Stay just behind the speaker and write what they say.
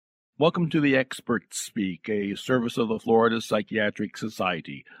Welcome to the Experts Speak, a service of the Florida Psychiatric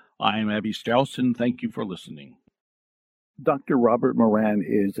Society. I am Abby Strauss, and thank you for listening. Dr. Robert Moran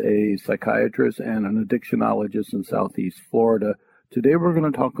is a psychiatrist and an addictionologist in Southeast Florida. Today we're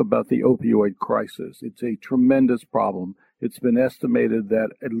going to talk about the opioid crisis. It's a tremendous problem. It's been estimated that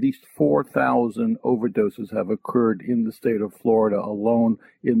at least 4,000 overdoses have occurred in the state of Florida alone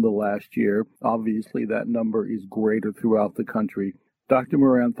in the last year. Obviously, that number is greater throughout the country. Dr.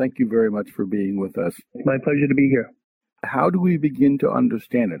 Moran, thank you very much for being with us. My pleasure to be here. How do we begin to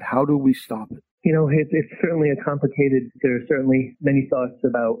understand it? How do we stop it? It's certainly there are certainly many thoughts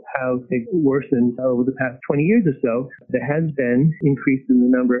about how things worsened over the past 20 years or so. There has been increase in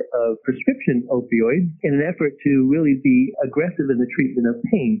the number of prescription opioids in an effort to really be aggressive in the treatment of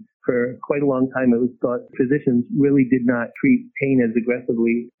pain. For quite a long time, it was thought physicians really did not treat pain as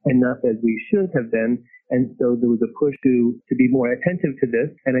aggressively enough as we should have been. And so there was a push to be more attentive to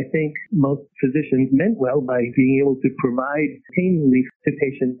this. And I think most physicians meant well by being able to provide pain relief to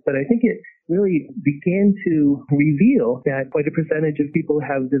patients. But I think it really began to reveal that quite a percentage of people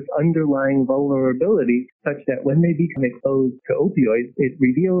have this underlying vulnerability such that when they become exposed to opioids, it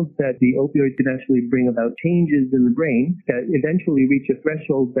reveals that the opioid can actually bring about changes in the brain that eventually reach a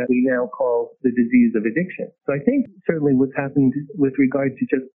threshold that we now call the disease of addiction. So I think certainly what's happened with regard to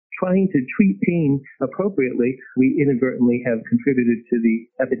just trying to treat pain appropriately, we inadvertently have contributed to the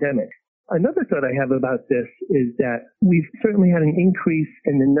epidemic. Another thought I have about this is that we've certainly had an increase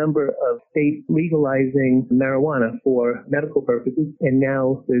in the number of states legalizing marijuana for medical purposes, and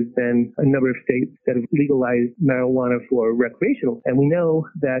now there's been a number of states that have legalized marijuana for recreational. And we know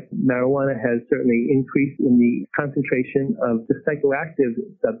that marijuana has certainly increased in the concentration of the psychoactive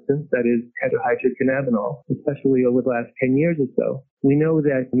substance, that is tetrahydrocannabinol, especially over the last 10 years or so. We know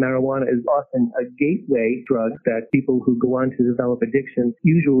that marijuana is often a gateway drug that people who go on to develop addiction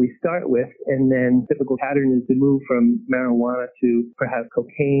usually start with, and then the typical pattern is to move from marijuana to perhaps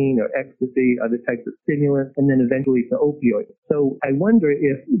cocaine or ecstasy, other types of stimulants, and then eventually to opioids. So I wonder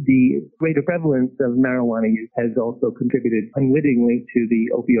if the greater prevalence of marijuana use has also contributed unwittingly to the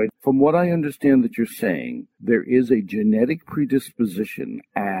opioid. From what I understand that you're saying, there is a genetic predisposition,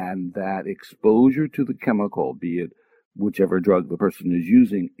 and that exposure to the chemical, be it whichever drug the person is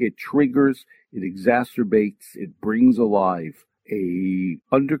using, it triggers, it exacerbates, it brings alive a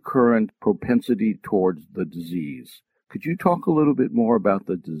undercurrent propensity towards the disease. Could you talk a little bit more about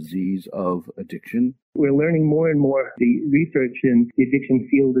the disease of addiction? We're learning more and more. The research in the addiction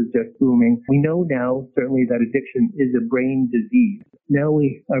field is just booming. We know now, certainly, that addiction is a brain disease. Now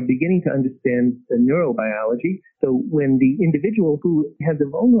we are beginning to understand the neurobiology. So when the individual who has a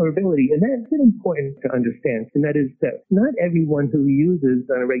vulnerability, and that's important to understand, and that is that not everyone who uses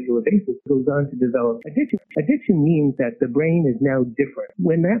on a regular basis goes on to develop addiction. Addiction means that the brain is now different.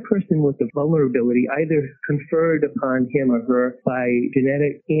 When that person with the vulnerability, either conferred upon him or her by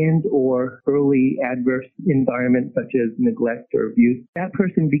genetic and or early adverse environment such as neglect or abuse, that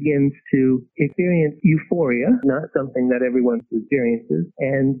person begins to experience euphoria, not something that everyone experiences.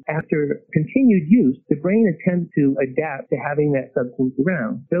 And after continued use, the brain attempts to adapt to having that substance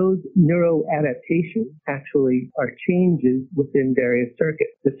around. Those neuroadaptations actually are changes within various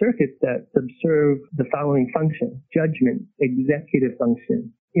circuits. The circuits that subserve the following functions: judgment, executive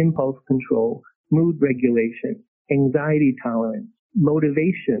function, impulse control, mood regulation, anxiety tolerance,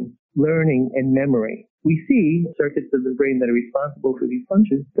 motivation, learning, and memory. We see circuits of the brain that are responsible for these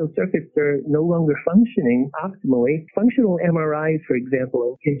functions. Those circuits are no longer functioning optimally. Functional MRIs, for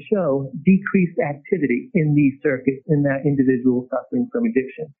example, can show decreased activity in these circuits in that individual suffering from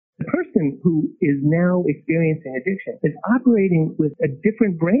addiction. The person who is now experiencing addiction is operating with a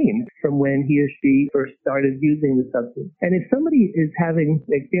different brain from when he or she first started using the substance. And if somebody is having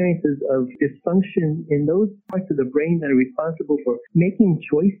experiences of dysfunction in those parts of the brain that are responsible for making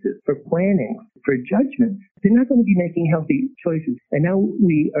choices, for planning, for judgment, they're not going to be making healthy choices. And now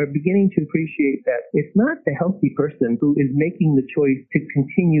we are beginning to appreciate that it's not the healthy person who is making the choice to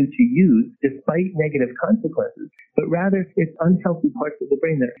continue to use despite negative consequences, but rather it's unhealthy parts of the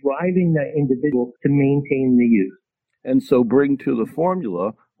brain that are driving that individual to maintain the use. And so bring to the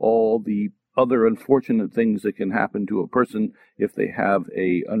formula all the other unfortunate things that can happen to a person if they have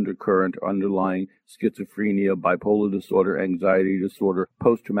a undercurrent, underlying schizophrenia, bipolar disorder, anxiety disorder,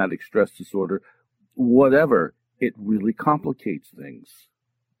 post-traumatic stress disorder, whatever. It really complicates things.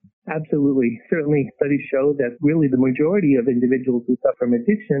 Absolutely. Certainly, studies show that really the majority of individuals who suffer from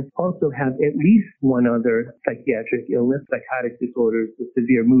addiction also have at least one other psychiatric illness, psychotic disorders,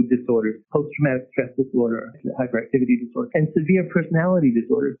 severe mood disorders, post-traumatic stress disorder, hyperactivity disorder, and severe personality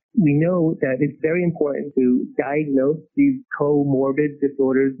disorders. We know that it's very important to diagnose these comorbid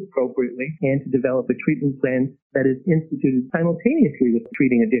disorders appropriately and to develop a treatment plan that is instituted simultaneously with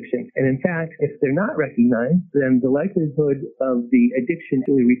treating addiction. And in fact, if they're not recognized, then the likelihood of the addiction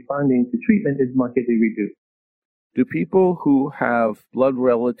really responding to treatment is markedly reduced. Do people who have blood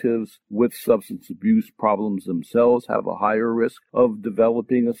relatives with substance abuse problems themselves have a higher risk of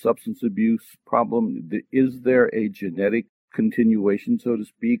developing a substance abuse problem? Is there a genetic continuation, so to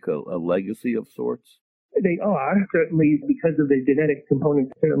speak, a legacy of sorts? They are, certainly, because of the genetic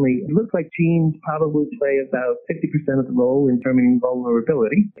component. Certainly, it looks like genes probably play about 50% of the role in determining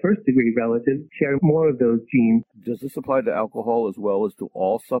vulnerability. First-degree relatives share more of those genes. Does this apply to alcohol as well as to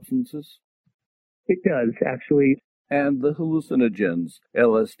all substances? It does, actually. And the hallucinogens,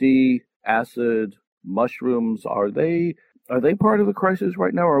 LSD, acid, mushrooms, are they part of the crisis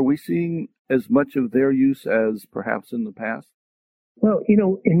right now? Are we seeing as much of their use as perhaps in the past? Well,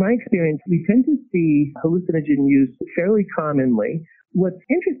 in my experience, we tend to see hallucinogen use fairly commonly. What's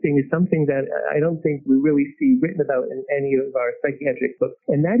interesting is something that I don't think we really see written about in any of our psychiatric books,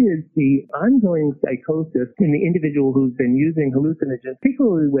 and that is the ongoing psychosis in the individual who's been using hallucinogens,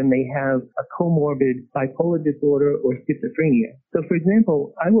 particularly when they have a comorbid bipolar disorder or schizophrenia. So, for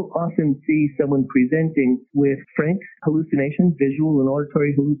example, I will often see someone presenting with frank hallucinations, visual and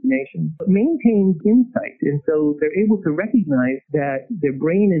auditory hallucinations, but maintains insight, and so they're able to recognize that their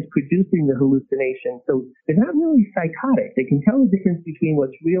brain is producing the hallucination. So they're not really psychotic. They can tell the difference between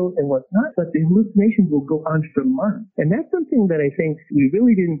what's real and what's not, but the hallucinations will go on for months. And that's something that I think we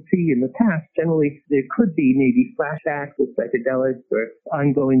really didn't see in the past. Generally, there could be maybe flashbacks with psychedelics or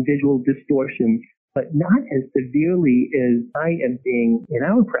ongoing visual distortions, but not as severely as I am seeing in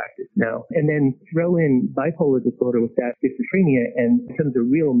our practice now. And then throw in bipolar disorder with that schizophrenia and it becomes a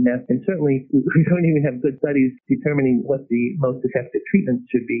real mess. And certainly we don't even have good studies determining what the most effective treatments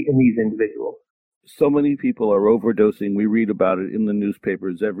should be in these individuals. So many people are overdosing. We read about it in the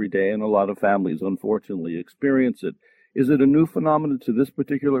newspapers every day, and a lot of families, unfortunately, experience it. Is it a new phenomenon to this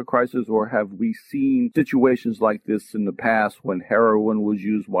particular crisis, or have we seen situations like this in the past when heroin was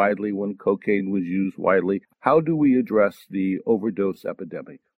used widely, when cocaine was used widely? How do we address the overdose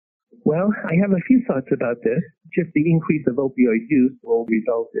epidemic? Well, I have a few thoughts about this. Just the increase of opioid use will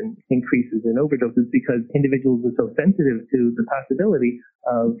result in increases in overdoses because individuals are so sensitive to the possibility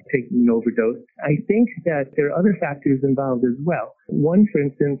of taking an overdose. I think that there are other factors involved as well. One, for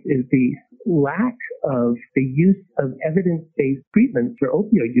instance, is the lack of the use of evidence-based treatments for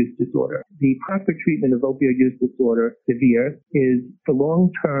opioid use disorder. The proper treatment of opioid use disorder, severe, is for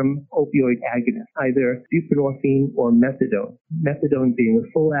long-term opioid agonists, either buprenorphine or methadone. Methadone being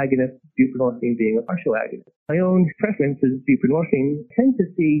a full agonist, buprenorphine being a partial agonist. My own preference is buprenorphine. Tend to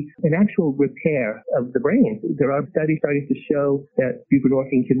see an actual repair of the brain. There are studies starting to show that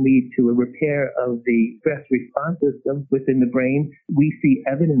buprenorphine can lead to a repair of the stress response system within the brain. We see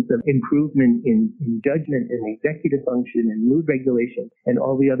evidence of improvement in judgment and executive function and mood regulation and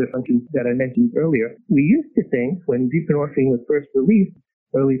all the other functions that I mentioned earlier. We used to think when buprenorphine was first released,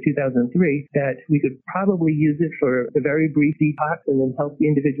 early 2003, that we could probably use it for a very brief detox and then help the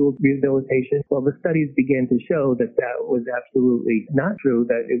individual's rehabilitation. Well, the studies began to show that that was absolutely not true,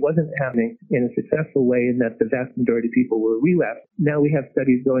 that it wasn't happening in a successful way and that the vast majority of people were relapsed. Now we have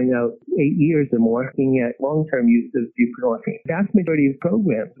studies going out 8 years or more looking at long-term use of buprenorphine. The vast majority of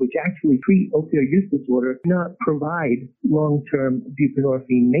programs which actually treat opioid use disorder do not provide long-term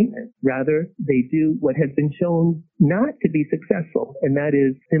buprenorphine maintenance. Rather, they do what has been shown not to be successful, and that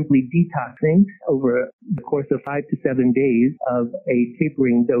is simply detoxing over the course of 5 to 7 days of a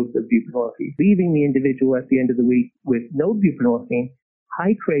tapering dose of buprenorphine, leaving the individual at the end of the week with no buprenorphine,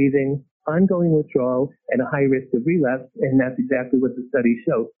 high craving, ongoing withdrawal, and a high risk of relapse, and that's exactly what the studies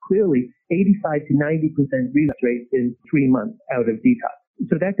show. Clearly, 85 to 90% relapse rate in 3 months out of detox.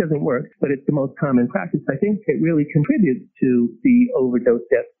 So that doesn't work, but it's the most common practice. I think it really contributes to the overdose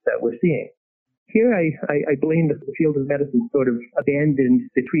deaths that we're seeing. Here I blame the field of medicine sort of abandoned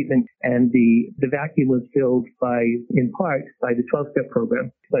the treatment, and the vacuum was filled in part by the 12-step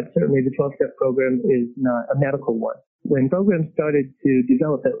program. But certainly the 12-step program is not a medical one. When programs started to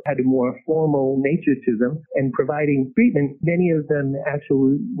develop that had a more formal nature to them and providing treatment, many of them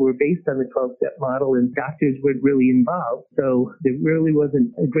actually were based on the 12-step model and doctors weren't really involved. So there really wasn't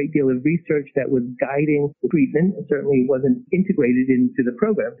a great deal of research that was guiding the treatment. It certainly wasn't integrated into the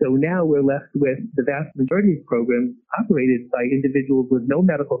program. So now we're left with the vast majority of programs operated by individuals with no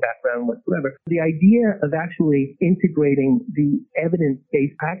medical background whatsoever. The idea of actually integrating the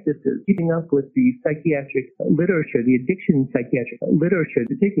evidence-based practices, keeping up with the psychiatric literature, the addiction psychiatric literature in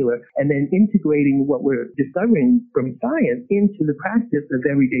particular, and then integrating what we're discovering from science into the practice of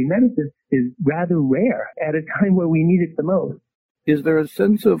everyday medicine is rather rare at a time where we need it the most. Is there a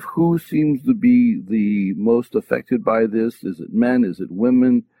sense of who seems to be the most affected by this? Is it men? Is it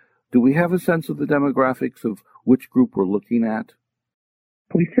women? Do we have a sense of the demographics of which group we're looking at?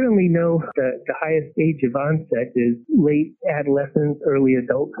 We certainly know that the highest age of onset is late adolescence, early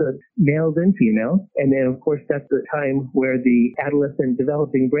adulthood, males and females. And then, of course, that's the time where the adolescent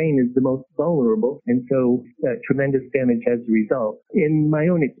developing brain is the most vulnerable. And so tremendous damage as a result. In my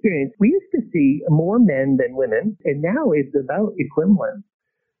own experience, we used to see more men than women, and now it's about equivalent.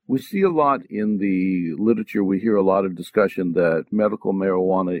 We see a lot in the literature, we hear a lot of discussion that medical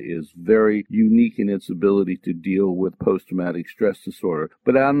marijuana is very unique in its ability to deal with post-traumatic stress disorder.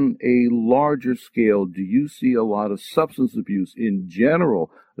 But on a larger scale, do you see a lot of substance abuse in general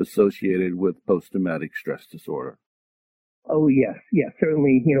associated with post-traumatic stress disorder? Oh, yes,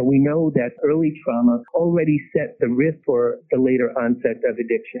 certainly. We know that early trauma already set the risk for the later onset of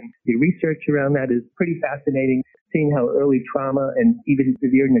addiction. The research around that is pretty fascinating, seeing how early trauma and even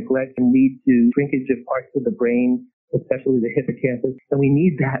severe neglect can lead to shrinkage of parts of the brain, especially the hippocampus. And we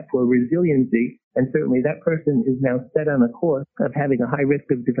need that for resiliency. And certainly that person is now set on a course of having a high risk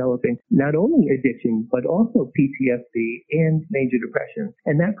of developing not only addiction, but also PTSD and major depression.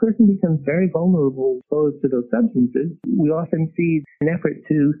 And that person becomes very vulnerable exposed to those substances. We often see an effort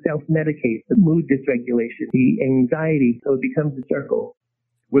to self-medicate, the mood dysregulation, the anxiety, so it becomes a circle.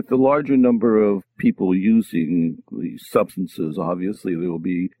 With the larger number of people using these substances, obviously there will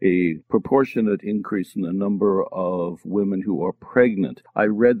be a proportionate increase in the number of women who are pregnant. I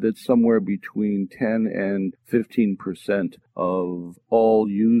read that somewhere between 10 and 15% of all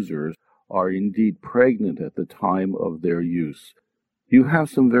users are indeed pregnant at the time of their use. You have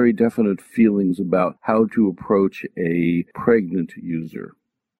some very definite feelings about how to approach a pregnant user.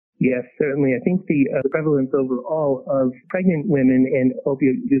 Yes, certainly. I think the prevalence overall of pregnant women and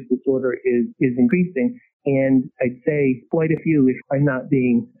opioid use disorder is increasing. And I'd say quite a few are not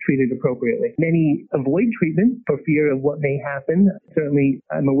being treated appropriately. Many avoid treatment for fear of what may happen. Certainly,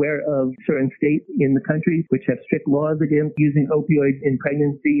 I'm aware of certain states in the country which have strict laws against using opioids in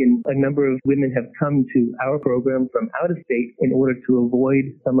pregnancy, and a number of women have come to our program from out of state in order to avoid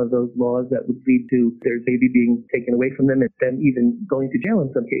some of those laws that would lead to their baby being taken away from them and them even going to jail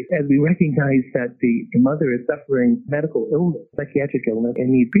in some cases. As we recognize that the mother is suffering medical illness, psychiatric illness, and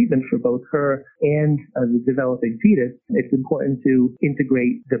needs treatment for both her and the developing fetus, it's important to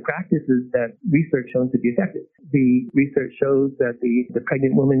integrate the practices that research shows to be effective. The research shows that the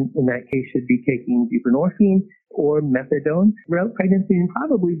pregnant woman in that case should be taking buprenorphine or methadone throughout pregnancy and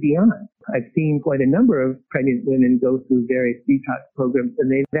probably beyond. I've seen quite a number of pregnant women go through various detox programs,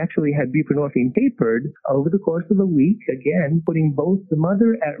 and they've actually had buprenorphine tapered over the course of a week, again, putting both the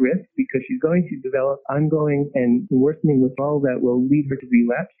mother at risk because she's going to develop ongoing and worsening withdrawal that will lead her to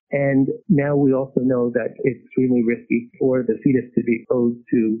relapse. And now we also know that it's extremely risky for the fetus to be exposed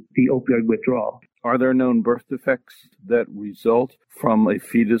to the opioid withdrawal. Are there known birth defects that result from a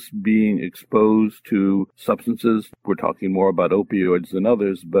fetus being exposed to substances? We're talking more about opioids than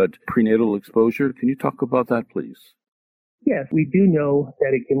others, but prenatal exposure, can you talk about that, please? Yes, we do know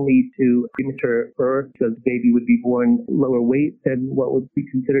that it can lead to premature birth, so the baby would be born lower weight than what would be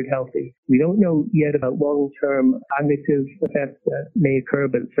considered healthy. We don't know yet about long-term cognitive effects that may occur,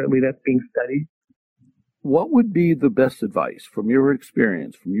 but certainly that's being studied. What would be the best advice from your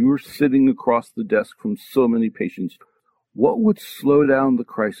experience, from you sitting across the desk from so many patients? What would slow down the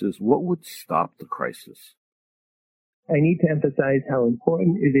crisis? What would stop the crisis? I need to emphasize how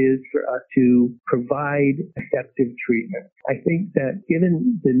important it is for us to provide effective treatment. I think that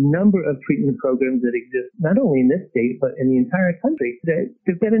given the number of treatment programs that exist, not only in this state, but in the entire country, that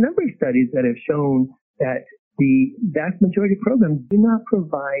there's been a number of studies that have shown that the vast majority of programs do not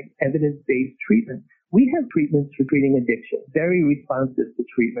provide evidence-based treatment. We have treatments for treating addiction, very responsive to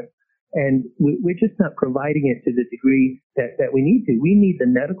treatment, and we're just not providing it to the degree that we need to. We need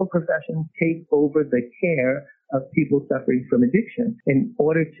the medical profession to take over the care of people suffering from addiction in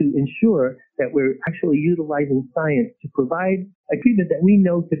order to ensure that we're actually utilizing science to provide a treatment that we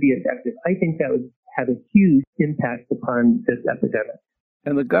know to be effective. I think that would have a huge impact upon this epidemic.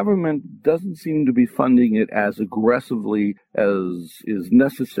 And the government doesn't seem to be funding it as aggressively as is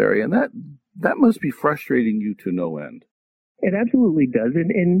necessary, and that must be frustrating you to no end. It absolutely does,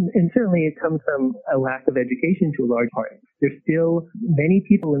 and certainly it comes from a lack of education to a large part. There's still many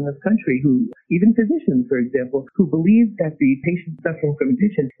people in this country who, even physicians, for example, who believe that the patient suffering from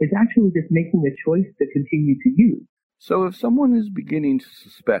addiction is actually just making a choice to continue to use. So if someone is beginning to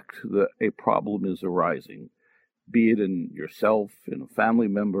suspect that a problem is arising, be it in yourself, in a family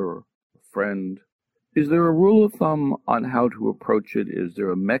member, a friend, is there a rule of thumb on how to approach it? Is there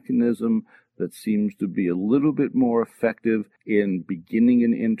a mechanism that seems to be a little bit more effective in beginning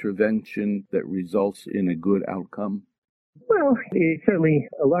an intervention that results in a good outcome? Well, it's certainly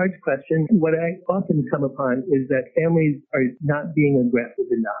a large question. What I often come upon is that families are not being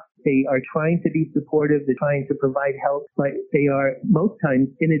aggressive enough. They are trying to be supportive, they're trying to provide help, but they are most times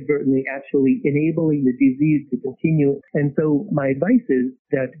inadvertently actually enabling the disease to continue. And so my advice is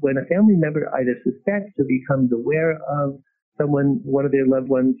that when a family member either suspects or becomes aware of one of their loved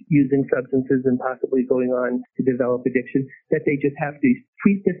ones using substances and possibly going on to develop addiction, that they just have to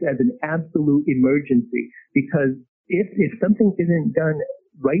treat this as an absolute emergency, because if something isn't done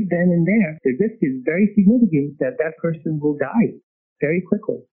right then and there, the risk is very significant that that person will die very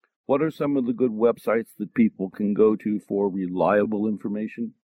quickly. What are some of the good websites that people can go to for reliable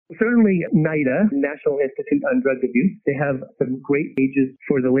information? Certainly NIDA, National Institute on Drug Abuse. They have some great pages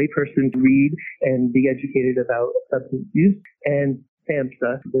for the layperson to read and be educated about substance use. And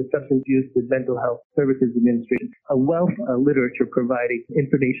SAMHSA, the Substance Use and Mental Health Services Administration, a wealth of literature providing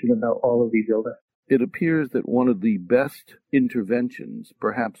information about all of these illnesses. It appears that one of the best interventions,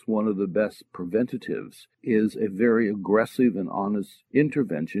 perhaps one of the best preventatives, is a very aggressive and honest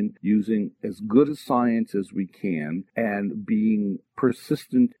intervention using as good a science as we can and being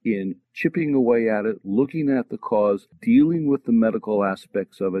persistent in chipping away at it, looking at the cause, dealing with the medical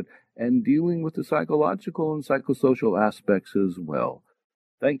aspects of it, and dealing with the psychological and psychosocial aspects as well.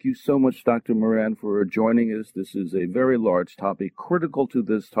 Thank you so much, Dr. Moran, for joining us. This is a very large topic, critical to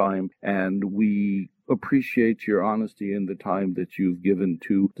this time, and we appreciate your honesty and the time that you've given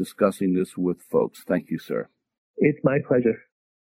to discussing this with folks. Thank you, sir. It's my pleasure.